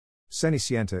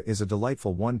Cenicienta is a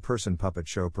delightful one-person puppet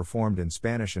show performed in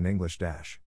Spanish and English.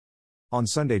 On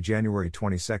Sunday, January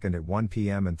 22 at 1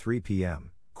 p.m. and 3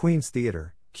 p.m., Queen's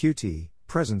Theatre, QT,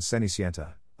 presents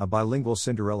Cenicienta, a bilingual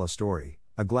Cinderella story,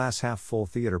 a glass-half-full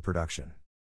theater production.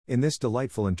 In this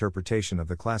delightful interpretation of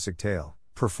the classic tale,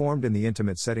 performed in the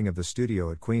intimate setting of the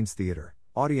studio at Queen's Theatre,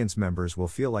 audience members will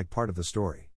feel like part of the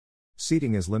story.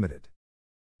 Seating is limited.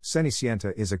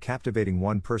 Cenicienta is a captivating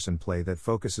one-person play that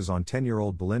focuses on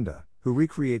 10-year-old Belinda, who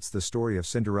recreates the story of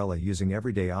Cinderella using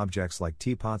everyday objects like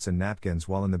teapots and napkins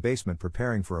while in the basement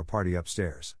preparing for a party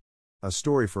upstairs. A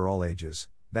story for all ages,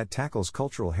 that tackles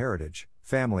cultural heritage,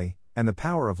 family, and the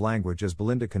power of language as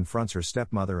Belinda confronts her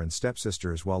stepmother and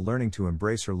stepsisters while learning to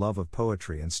embrace her love of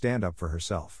poetry and stand up for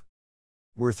herself.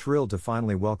 We're thrilled to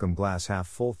finally welcome Glass Half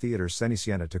Full Theatre's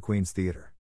Cenicienta to Queen's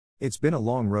Theatre. It's been a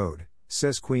long road,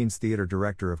 says Queen's Theatre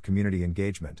Director of Community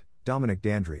Engagement, Dominic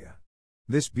D'Andrea.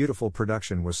 This beautiful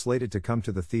production was slated to come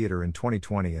to the theater in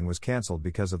 2020 and was cancelled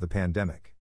because of the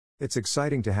pandemic. It's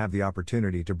exciting to have the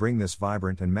opportunity to bring this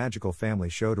vibrant and magical family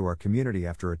show to our community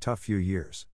after a tough few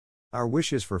years. Our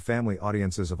wish is for family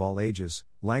audiences of all ages,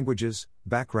 languages,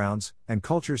 backgrounds, and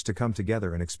cultures to come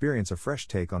together and experience a fresh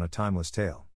take on a timeless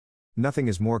tale. Nothing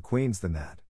is more Queens than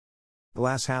that.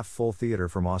 Glass Half Full Theater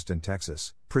from Austin,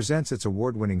 Texas, presents its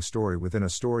award-winning story within a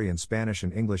story in Spanish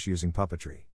and English using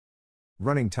puppetry.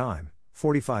 Running time,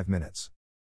 45 minutes.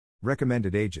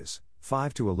 Recommended ages,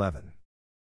 5 to 11.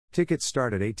 Tickets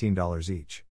start at $18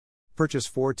 each. Purchase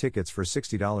 4 tickets for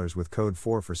 $60 with code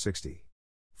 4 for $60.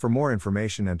 For more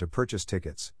information and to purchase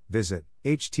tickets, visit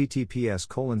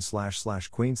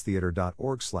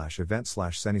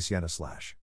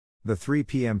https://queenstheatre.org/event/Cenicienta/. The 3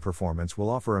 p.m. performance will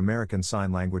offer American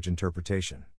Sign Language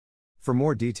interpretation. For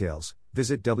more details,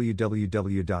 visit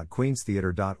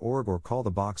www.queenstheatre.org or call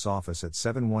the box office at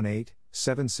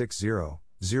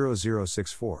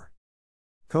 718-760-0064.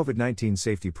 COVID-19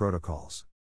 Safety Protocols.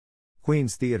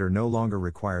 Queen's Theatre no longer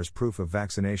requires proof of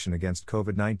vaccination against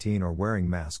COVID-19 or wearing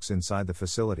masks inside the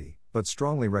facility, but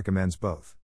strongly recommends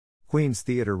both. Queen's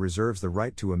Theatre reserves the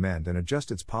right to amend and adjust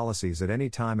its policies at any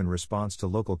time in response to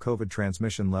local COVID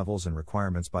transmission levels and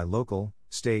requirements by local,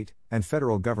 state, and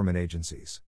federal government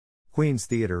agencies. Queen's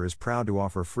Theatre is proud to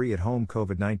offer free at-home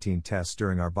COVID-19 tests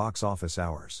during our box office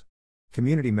hours.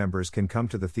 Community members can come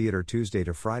to the theater Tuesday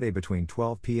to Friday between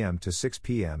 12 p.m. to 6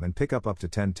 p.m. and pick up to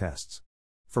 10 tests.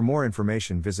 For more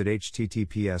information, visit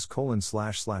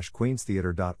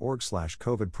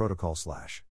https://queenstheatre.org/COVID-protocol/.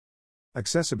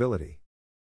 Accessibility.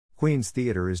 Queen's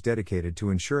Theatre is dedicated to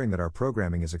ensuring that our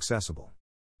programming is accessible.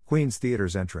 Queen's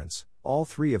Theatre's entrance, all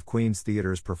 3 of Queen's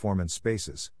Theatre's performance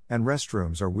spaces, and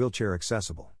restrooms are wheelchair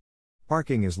accessible.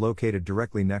 Parking is located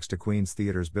directly next to Queen's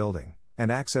Theatre's building,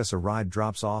 and access a ride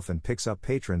drops off and picks up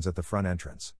patrons at the front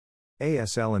entrance.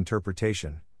 ASL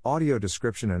interpretation, audio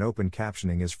description and open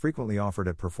captioning is frequently offered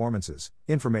at performances.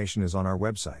 Information is on our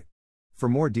website. For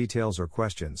more details or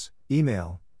questions,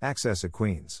 email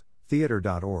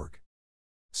access@queenstheatre.org.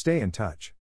 Stay in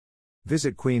touch.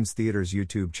 Visit Queen's Theatre's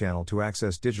YouTube channel to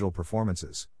access digital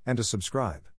performances, and to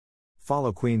subscribe.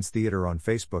 Follow Queen's Theatre on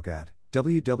Facebook at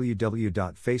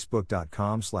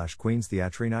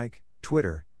www.facebook.com/queenstheatrenike,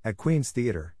 Twitter, @Queen's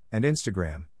Theatre, and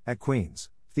Instagram, @Queen's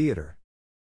Theatre.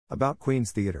 About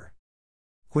Queen's Theatre.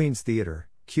 Queen's Theatre,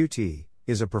 QT,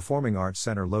 is a performing arts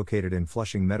center located in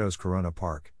Flushing Meadows Corona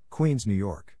Park, Queens, New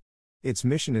York. Its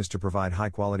mission is to provide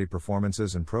high-quality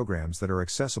performances and programs that are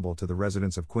accessible to the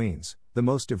residents of Queens, the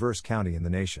most diverse county in the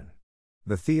nation.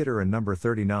 The theater and number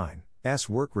 39's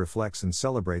work reflects and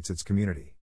celebrates its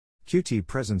community. QT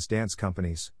presents dance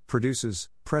companies, produces,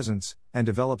 presents, and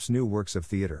develops new works of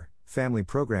theater, family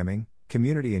programming,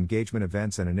 community engagement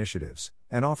events and initiatives,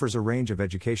 and offers a range of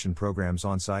education programs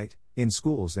on-site, in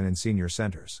schools and in senior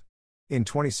centers. In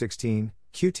 2016,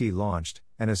 QT launched,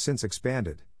 and has since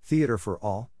expanded, Theater for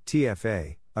All,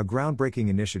 TFA, a groundbreaking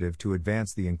initiative to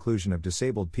advance the inclusion of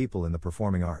disabled people in the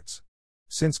performing arts.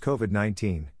 Since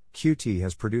COVID-19, QT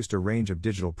has produced a range of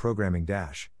digital programming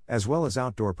as well as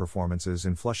outdoor performances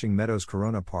in Flushing Meadows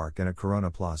Corona Park and at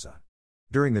Corona Plaza.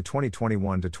 During the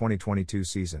 2021 to 2022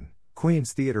 season,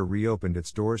 Queen's Theatre reopened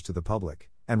its doors to the public,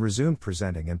 and resumed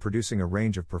presenting and producing a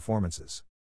range of performances.